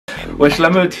Wesh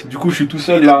la meute, du coup je suis tout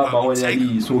seul là, Marwan et Ali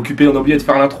ils sont occupés, on a oublié de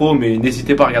faire l'intro mais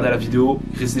n'hésitez pas à regarder la vidéo,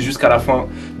 restez jusqu'à la fin.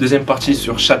 Deuxième partie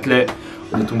sur Châtelet,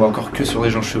 on est tombé encore que sur des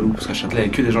gens chelous, parce qu'à Châtelet il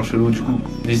n'y a que des gens chelous, du coup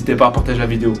n'hésitez pas à partager la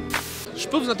vidéo. Je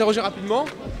peux vous interroger rapidement,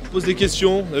 je pose des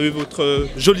questions, vous avez votre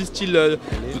joli style,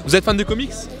 vous êtes fan de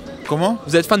comics? Comment?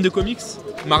 Vous êtes fan de comics?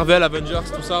 Marvel, Avengers,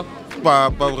 tout ça?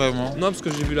 Pas vraiment. Non parce que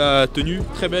j'ai vu la tenue,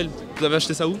 très belle, vous avez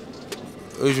acheté ça où?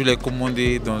 Je l'ai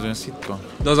commandé dans un site quoi.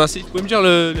 Dans un site? Vous pouvez me dire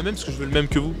le même parce que je veux le même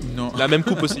que vous? Non. La même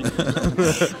coupe aussi?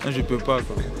 Je peux pas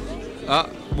quoi. Ah,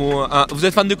 bon, vous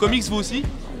êtes fan de comics vous aussi?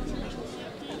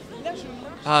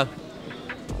 Ah,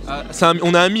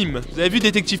 on a un mime. Vous avez vu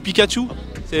Détective Pikachu?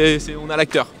 On a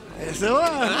l'acteur. C'est vrai.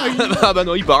 Ah bah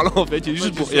non, il parle en fait, il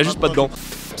y a juste pas dedans.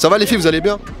 Ça va les filles, vous allez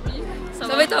bien? Ça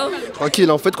va et toi?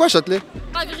 Tranquille, en fait quoi Châtelet?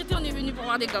 En vérité, on est venu pour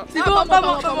voir des gars. C'est bon, pas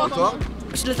bon. Toi?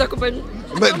 Je les accompagne.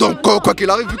 Mais donc quoi qu'il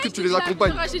arrive, vu que tu les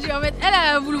accompagnes. J'ai dit en fait, elle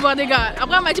a voulu voir des gars.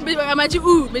 Après elle m'a dit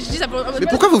où? Mais j'ai dit ça pour. Mais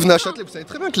pourquoi vous venez à Châtelet? Vous savez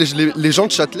très bien que les gens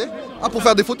de Châtelet, pour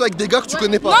faire des photos avec des gars que tu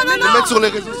connais pas, les mettre sur les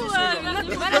réseaux sociaux.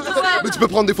 Mais tu peux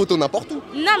prendre des photos n'importe où.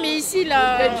 Non mais ici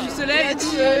là, il y a du soleil.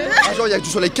 Genre il y a du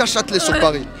soleil qu'à Châtelet sur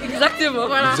Paris. Exactement,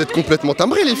 voilà. Vous êtes complètement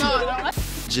timbrés les filles.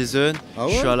 Jason, Ah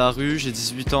ouais? je suis à la rue, j'ai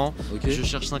 18 ans, Ok. je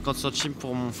cherche 50 centimes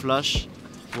pour mon flash,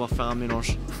 pour pouvoir faire un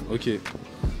mélange. Ok.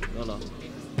 Voilà.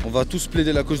 On va tous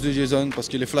plaider la cause de Jason parce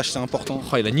que les flashs c'est important.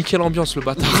 Oh, il a niqué l'ambiance le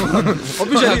bâtard. En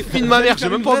plus J'ai fini de ma mère, j'ai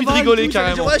même pas envie de rigoler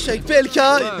carrément. Ouais, je suis avec PLK.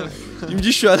 Il me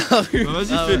dit je suis à la rue. Bah,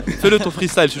 vas-y, fais-le ton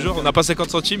freestyle, je te jure. On n'a pas 50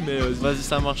 centimes, mais Vas-y,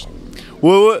 ça marche.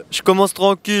 Ouais, je commence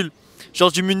tranquille. Genre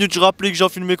 10 minutes, je rapplique,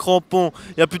 j'enfile mes crampons.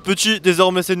 Y'a plus de petits,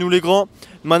 désormais c'est nous les grands.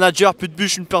 Manager, plus de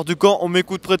bûche, une paire de gants. On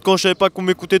m'écoute près de quand, je savais pas qu'on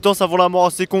m'écoutait tant, ça vaut la mort à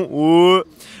ces cons. Ouais.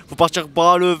 Faut partir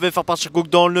bras levé, faire partir coke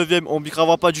dans le 9ème. On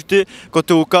bicrave pas du thé. Quand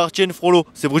t'es au quartier, une frollo.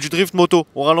 C'est bruit du drift moto.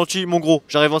 On ralentit, mon gros.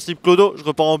 J'arrive en slip clodo, je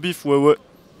repars en bif, ouais.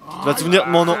 Tu vas te souvenir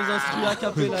de mon nom.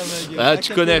 ah,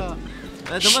 tu connais.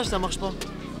 Dommage, ça marche pas.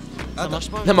 Ça marche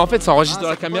pas. Non mais en fait ça enregistre dans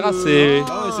la caméra, c'est...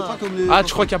 Ah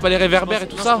tu crois qu'il n'y a pas les réverbères et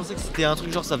tout ça? Je pensais que c'était un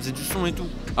truc genre ça faisait du son et tout.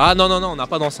 Ah non, on n'a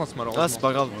pas d'enceinte malheureusement. Ah c'est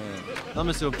pas grave. Non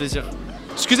mais c'est au plaisir.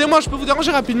 Excusez-moi, je peux vous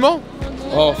déranger rapidement?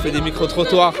 Oh, on fait des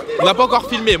micro-trottoirs. On n'a pas encore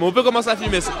filmé, mais on peut commencer à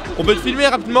filmer. On peut le filmer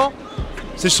rapidement?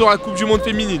 C'est sur la Coupe du Monde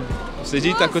féminine. On s'est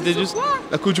dit, t'es à côté de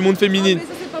la Coupe du Monde féminine. Mais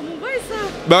ça c'est pas mon boy ça.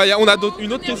 Bah on a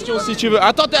une autre question si tu veux.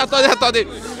 Attendez. Attendez.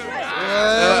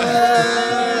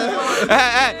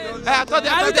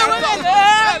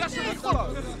 Lâchez le micro, là.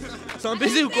 C'est un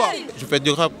baiser ou quoi? Je fais du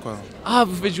rap quoi. Ah,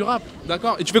 vous faites du rap,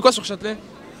 d'accord. Et tu fais quoi sur Châtelet?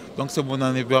 Donc c'est mon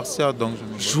anniversaire donc je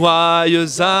me...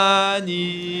 Joyeux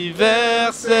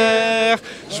anniversaire,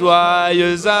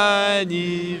 joyeux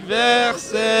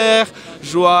anniversaire,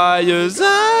 joyeux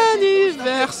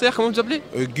anniversaire. Comment vous appelez?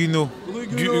 Guno.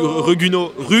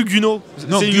 Ruguno.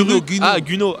 Non, C'est Guno, rue. Guno. Ah,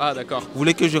 Guno. Ah, d'accord. Vous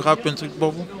voulez que je rappe un truc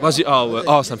pour vous? Vas-y. Ah ouais.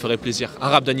 Oh, ça me ferait plaisir. Un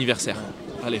rap d'anniversaire.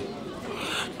 Allez.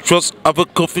 Trust our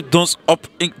confidence up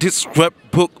in this rap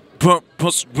book.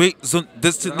 Purpose, reason,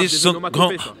 destination,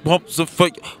 grand bombs of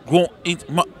fire, grown in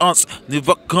my hands,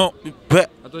 never come back.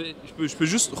 Attendez, je peux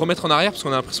juste remettre en arrière parce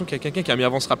qu'on a l'impression qu'il y a quelqu'un qui a mis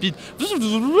avance rapide.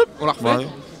 On la refait. Ouais.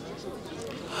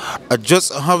 I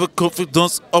just have a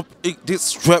confidence up in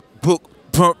this rap book.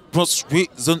 Purpose,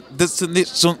 reason,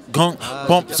 destination, grand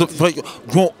bombs of fire,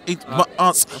 grown in my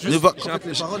hands, never come back.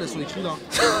 Les paroles elles sont écrites là.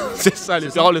 C'est ça, les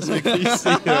paroles elles sont écrites ici.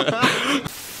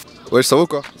 Ouais, ça va ou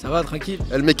quoi? Ça va, tranquille.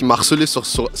 Le mec il m'a harcelé sur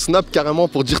Snap carrément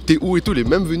pour dire t'es où et tout, il est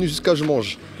même venu jusqu'à je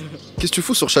mange. Qu'est-ce que tu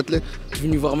fous sur Châtelet? Je suis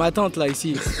venu voir ma tante là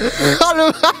ici.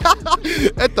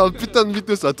 Eh t'as un putain de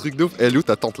mytho, c'est un truc de ouf. Elle est où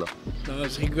ta tante là? Non,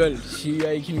 je rigole, je suis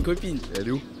avec une copine. Elle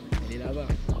est où? Elle est là-bas.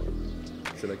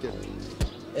 C'est laquelle?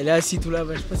 Elle est assise tout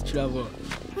là-bas, je sais pas si tu la vois.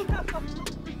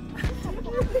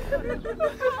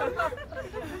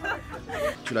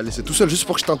 Tu l'as laissé tout seul juste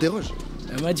pour que je t'interroge?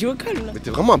 Elle m'a dit au calme là. Mais t'es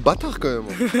vraiment un bâtard quand même.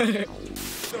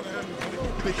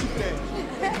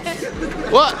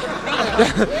 Ouais.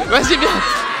 Vas-y, viens.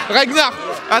 Ragnar.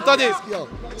 Attendez.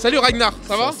 Salut Ragnar,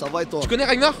 ça va? Ça va et toi? Tu connais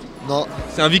Ragnar? Non.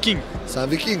 C'est un viking. C'est un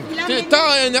viking.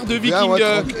 T'as un air de viking.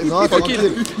 Ouais, non,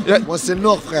 tranquille. Moi c'est le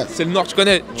nord frère. C'est le nord, tu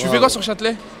connais. Tu fais quoi sur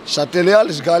Châtelet? Châtelet,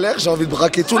 je galère, j'ai envie de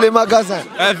braquer tous les magasins.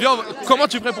 Viens, comment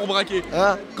tu ferais pour braquer?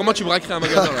 Hein? Comment tu braquerais un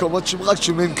magasin là? Comment tu braques?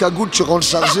 Tu mets une cagoule, tu rentres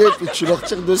chargé, puis tu leur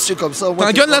tires dessus comme ça. T'as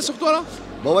un gun là sur toi là?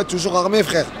 Bah ouais, toujours armé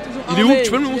frère. Il est où?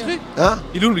 Tu peux me le montrer? Hein?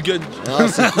 Il est où le gun? Ah,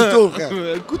 c'est le couteau frère.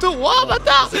 Le couteau, wow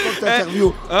bâtard! C'est quoi que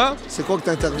t'interviews? Hein? C'est quoi que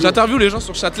t'interviews? J'interviewe les gens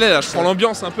sur Châtelet là, je prends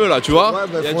l'ambiance un peu là, tu vois? Ouais,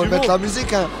 bah y a faut du mettre monde. la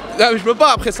musique hein. Ah mais je peux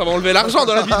pas, après ça va enlever l'argent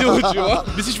dans la vidéo, tu vois?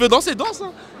 Mais si je veux danser, danse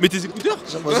hein! Mets tes écouteurs!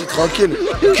 Vas-y tranquille.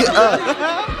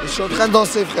 Je suis en train de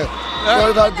danser frère.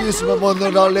 Dans la bus, maman ne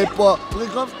l'enlève pas. Très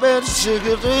grand père, j'ai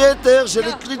les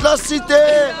cris de la cité.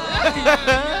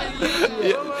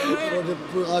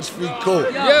 Pas de frico.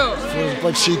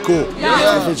 Pas de chico.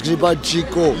 Parce que j'ai pas de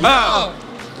chico.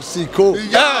 Chico.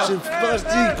 C'est pas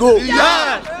chico.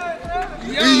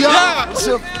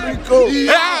 C'est frico.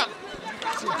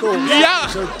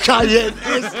 Je Cayenne.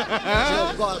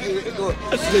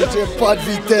 J'ai pas de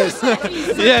vitesse.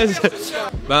 Yes.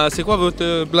 Bah, c'est quoi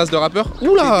votre blase de rappeur?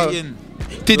 Oula.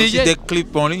 TDI. C'est des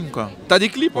clips en ligne, quoi. T'as des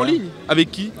clips en ligne? Avec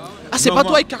qui? Ah, c'est pas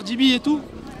toi avec Cardi B et tout?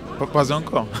 Pas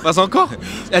encore. Pas encore?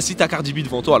 Ah, si t'as Cardi B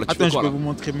devant toi, là, tu Attends, fais quoi, je là? peux vous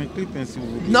montrer mes clips, hein, si vous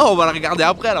voulez. Non, on va la regarder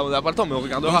après, là, on n'a pas le temps, mais on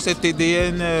regardera. C'est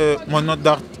TDN, mon nom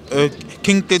d'art,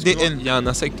 King TDN. Il y a un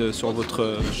insecte sur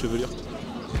votre chevelure.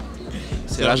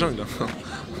 C'est la jungle.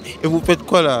 Et vous faites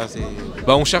quoi là?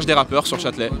 Bah, on cherche des rappeurs sur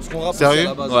Châtelet. Sérieux?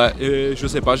 Ouais, et je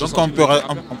sais pas. Donc on peut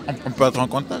être en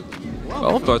contact. Bah,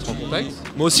 on peut être en contact.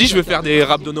 Moi aussi, je veux faire des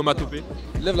raps d'onomatopée.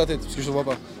 Lève la tête, parce que je te vois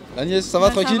pas. Agnès, ça va,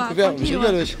 tranquille? va, Super, tranquille, je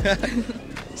rigole, wesh.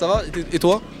 Ça va? Et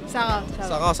toi? Sarah,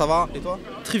 Sarah, ça va? Et toi?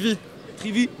 Trivi.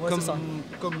 Trivi? Ouais, Comme c'est ça.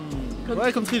 Comme...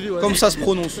 Ouais, comme Trivi, ouais. Comme ça se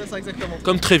prononce. C'est ça, exactement.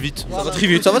 Comme très vite. Ça va très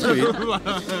vite, ça va très vite.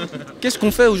 Qu'est-ce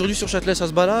qu'on fait aujourd'hui sur Châtelet? Ça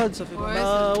se balade? Ça fait...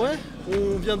 Bah ouais,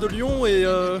 on vient de Lyon et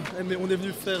on est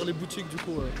venu faire les boutiques du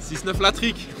coup. 6-9 la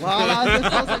trick. Voilà, c'est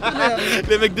ça, ça connaît.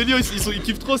 Les mecs de Lyon, ils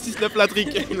kiffent trop 6-9 la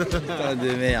trick. Putain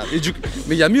de merde. Et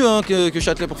mais il y a mieux hein, que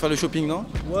Châtelet pour faire le shopping, non?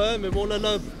 Ouais, mais bon là,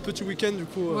 petit week-end du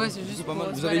coup. Ouais, c'est juste Pas mal.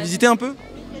 pour Vous se avez balader. visité un peu?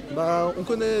 Bah on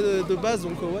connaît de base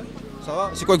donc ouais. Ça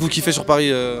va? C'est quoi que vous kiffez sur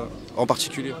Paris en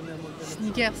particulier?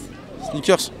 Sneakers.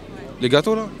 Sneakers? Les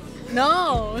gâteaux là?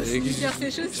 Non, Et- sneakers c'est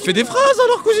chaud. Fais des phrases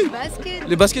alors cousine! Basket.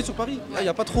 Les baskets sur Paris? Il n'y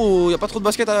a pas trop de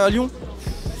baskets à Lyon?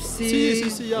 C'est...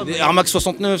 Si, y a. Les Air Max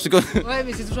 69, c'est quoi? Ouais,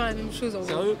 mais c'est toujours la même chose en gros.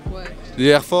 Sérieux? Ouais. Les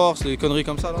Air Force, les conneries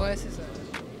comme ça là? Ouais, c'est ça.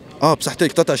 Ah,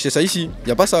 Psartek, toi t'as acheté ça ici?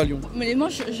 Y a pas ça à Lyon? Mais moi,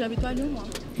 j'habite pas à Lyon, moi.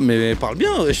 Mais parle bien,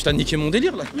 je t'ai niqué mon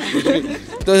délire là.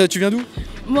 Toi, tu viens d'où?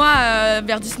 Moi,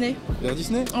 vers Disney. Vers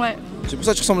Disney? Ouais. C'est pour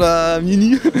ça que tu ressembles à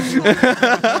Mini.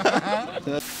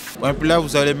 Ouais, puis là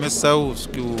vous allez mettre ça où? Parce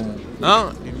que vous... Hein?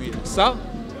 Ça,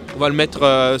 on va le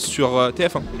mettre sur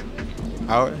TF1.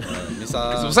 Ah ouais? Mais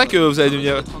ça... C'est pour ça que vous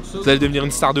allez devenir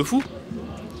une star de fou.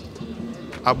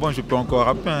 Ah bon, je peux encore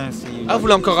rapper hein, si... Ah, vous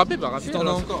voulez encore rapper? Bah, rappez. T'en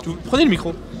as encore. Prenez le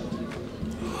micro.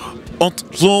 On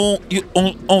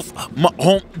off my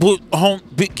homeboy, home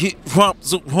big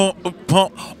raps on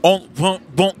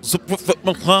bon the perfect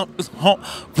my rap is home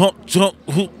from Joe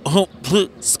who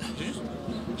please.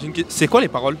 C'est quoi les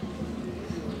paroles?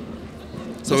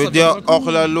 Ça veut dire hors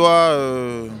la loi.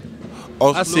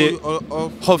 Ah, c'est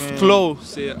off flow.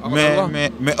 C'est hors la loi.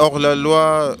 Mais hors la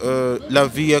loi, la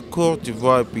vie est courte, tu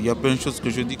vois, et puis il y a plein de choses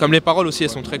que je dis. Comme les paroles aussi, elles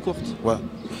sont très courtes. Ouais.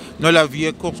 Non, la vie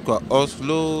est courte, quoi.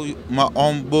 Oslo, ma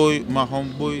homeboy,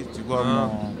 tu vois.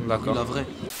 D'accord. La vraie.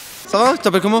 Ça va? Tu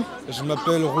t'appelles comment? Je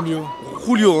m'appelle Julio.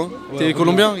 Julio, hein? Ouais, T'es Julio.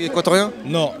 colombien? Équatorien?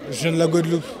 Non, je viens de la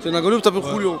Guadeloupe. Tu es de la Guadeloupe, t'appelles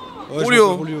Julio? Ouais, Julio.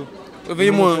 je m'appelle Julio.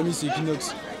 Réveillez-moi. Mon famille, c'est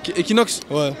Equinox. Equinox?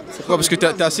 Ouais. Pourquoi? Parce que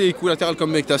t'es assez équilatéral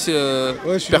comme mec, t'es assez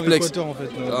Ouais, je suis perplexe. dans l'Équateur en fait.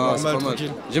 Ah, c'est Normal, pas mal.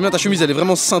 tranquille. J'aime bien ta chemise, elle est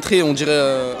vraiment cintrée, on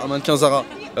dirait un mannequin Zara.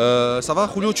 Ça va,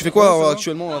 Julio? Tu fais quoi Ouais, ça va.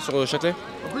 actuellement là, sur Châtelet?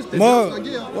 Moi,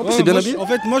 Ouais, c'est bien moi, habillé? en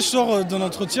fait, moi je sors d'un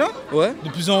entretien. Ouais. De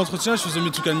plusieurs entretiens, je faisais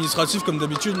mes trucs administratifs comme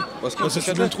d'habitude. Parce que Parce que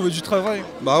je voulais trouver du travail.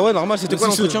 Bah ouais, normal, c'était quoi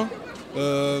Aussi, l'entretien?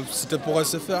 C'était pour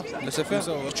SFR. SFR?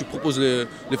 Ça, ouais. Tu proposes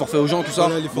les forfaits aux gens, tout ça.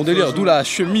 Voilà, les Mon forfaits délire, aux gens. d'où la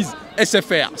chemise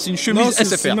SFR. C'est une chemise Non, c'est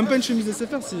SFR. même pas une chemise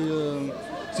SFR,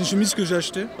 c'est une chemise que j'ai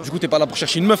achetée. Du coup, t'es pas là pour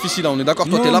chercher une meuf ici, là, on est d'accord?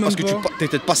 Toi, Non, t'es là même parce que pas.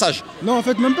 t'étais de passage. Non, en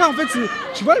fait, même pas. En fait,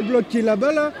 tu vois le bloc qui est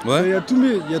là-bas, là. Ouais. Il y a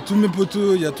tous mes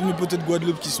potos, il y a tous mes potos de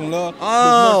Guadeloupe qui sont là.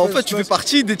 Ah, Donc, en moi, fait, tu fais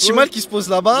partie des chimales qui se posent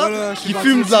là-bas, Voilà, je suis qui parti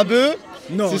fument de la aussi. bœuf.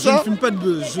 Non, c'est je ça ne fume pas de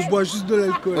buzz, je bois juste de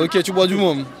l'alcool. Ok, tu bois du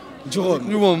rhum. Du rhum.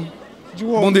 Du rhum. Du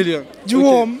rhum. Bon délire. Du Ok.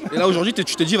 rhum. Et là, aujourd'hui, tu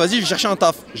t'es dit, vas-y, je vais chercher un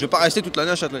taf. Je vais pas rester toute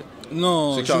l'année à Châtelet.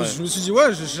 Non, C'est carré. je me suis dit, ouais,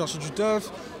 je vais chercher du taf.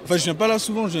 Enfin, je viens pas là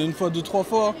souvent, je viens une fois, 2-3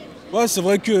 fois. Ouais, c'est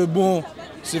vrai que, bon,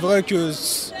 c'est vrai que.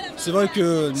 C'est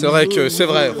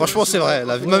vrai, franchement c'est vrai.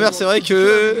 La vie de ma mère c'est vrai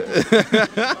que.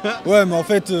 Ouais mais en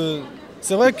fait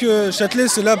c'est vrai que Châtelet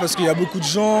c'est là parce qu'il y a beaucoup de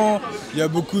gens, il y a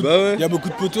beaucoup de, il y a beaucoup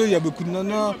de poteaux, il y a beaucoup de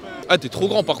nanas. Ah, t'es trop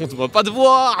grand par contre, on va pas te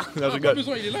voir. Là, je rigole.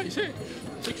 Il est là, il sait.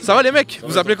 Ça va les mecs?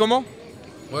 Vous appelez comment?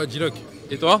 Ouais, Diloc.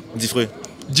 Et toi? Diffré.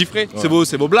 Diffré, Ouais.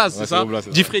 c'est beau blaze, Ouais, c'est ça? beau blaze, c'est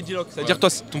ça. Diffré et Diloc, c'est-à-dire toi,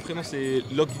 ton prénom c'est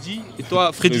Lokdi et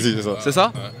toi Freddy. Freddy, c'est ça. C'est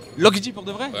ça? Ouais. Lokdi pour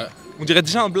de vrai? Ouais. On dirait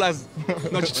déjà un blaze.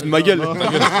 Non, tu te fous de ma gueule.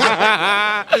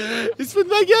 Il se fout de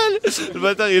ma gueule. Le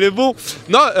bâtard, il est bon.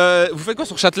 Non, vous faites quoi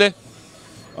sur Châtelet?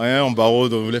 Rien, on barreau,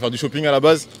 on voulait faire du shopping à la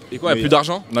base. Et quoi, y a plus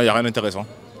d'argent? Non, il n'y a rien d'intéressant.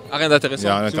 Ah, rien d'intéressant. Y a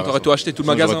rien Sinon, d'intéressant. t'aurais tout acheté, tout le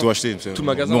Sinon, magasin. j'aurais tout acheté. Tout le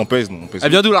magasin. Nous on pèse, nous on pèse.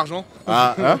 Elle vient d'où l'argent?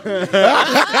 Ah, hein?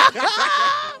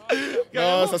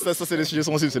 Non, Ça, c'est les sujets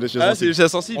sensibles, c'est les sujets Ah, sensibles. c'est les sujets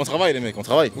sensibles. On travaille, les mecs, on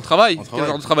travaille. On travaille. Quel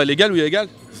genre de travail, légal ou illégal?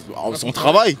 On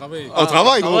travaille. On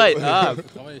travaille, gros. Ah,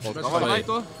 On travaille,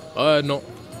 toi? Non.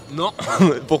 Non.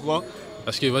 Pourquoi?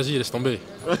 Parce que vas-y, laisse tomber.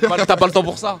 T'as pas le temps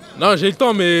pour ça? Non, j'ai le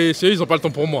temps, mais c'est eux, ils ont pas le temps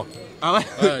pour moi. Ah ouais?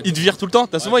 Ils te virent tout le temps?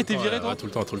 T'as souvent été viré, toi? Ouais, tout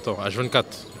le temps. H24.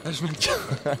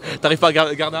 T'arrives pas à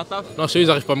garder un taf? Non, c'est eux,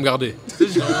 ils arrivent pas à me garder.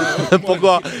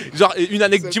 Pourquoi? Genre,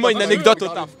 dis-moi une anecdote au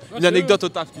taf. Une anecdote au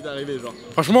taf qui t'est arrivée, genre.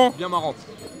 Franchement? Bien marrante.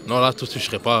 Non, là, tout de suite, je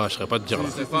serais pas de dire là.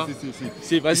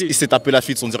 Si, vas-y. Il s'est tapé la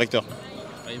fille de son directeur.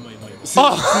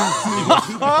 Ah,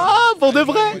 pour de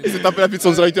vrai? Il s'est tapé la fille de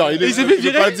son directeur. Il s'est fait virer?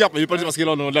 Il veut pas le dire, parce que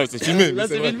là, c'est filmé. Là,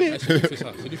 c'est filmé. C'est lui qui fait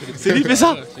ça. C'est lui qui fait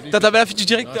ça? T'as tapé la fille du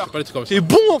directeur. C'est pas des trucs comme ça. T'es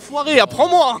bon, enfoiré,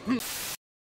 apprends-moi.